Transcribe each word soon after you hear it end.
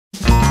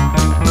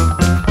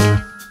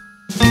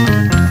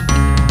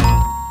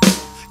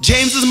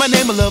James is my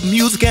name, I love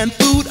music and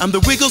food. I'm the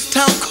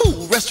Wigglestown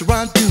cool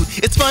restaurant dude.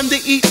 It's fun to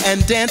eat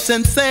and dance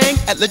and sing.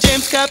 At La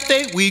James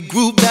Cafe, we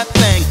groove that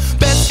thing.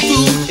 Best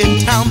food in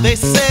town, they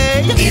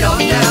say. Eat on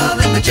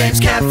down in the James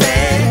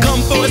Cafe.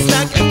 Come for a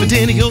snack and for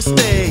dinner you'll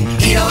stay.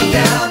 Eat on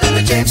down in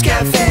the James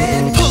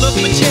Cafe. Pull up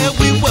a chair,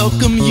 we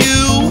welcome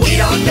you.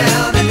 Eat on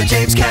down in the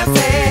James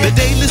Cafe. The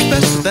daily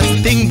special, that's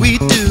the thing we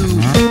do.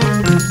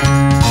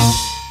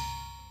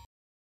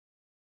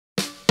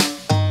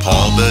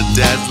 Paul the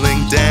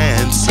dazzling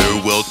dancer,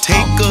 well take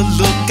a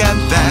look at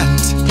that.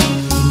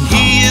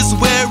 He is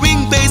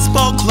wearing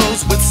baseball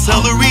clothes with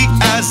celery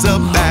as a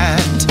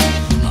bat.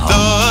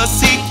 The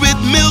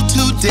secret meal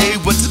today,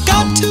 what's it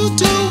got to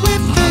do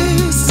with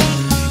this?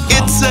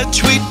 It's a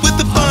treat with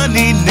a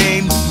funny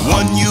name,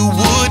 one you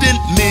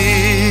wouldn't miss.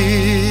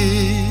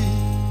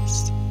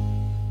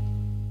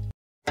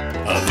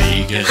 A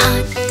vegan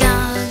hot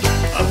dog,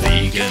 a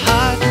vegan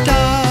Hot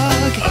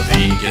dog, a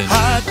vegan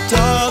hot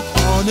dog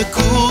on a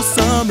cool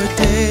summer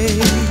day.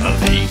 a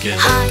vegan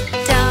hot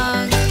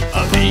dog,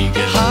 a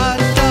vegan Hot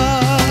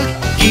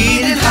dog,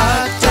 Eating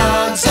hot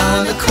dogs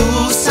on a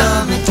cool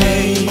summer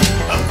day.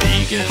 a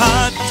vegan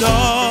hot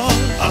dog,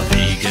 a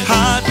vegan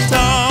hot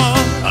dog,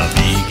 a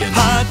vegan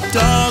hot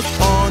dog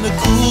on a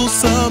cool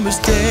summer's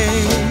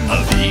day. a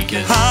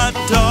vegan Hot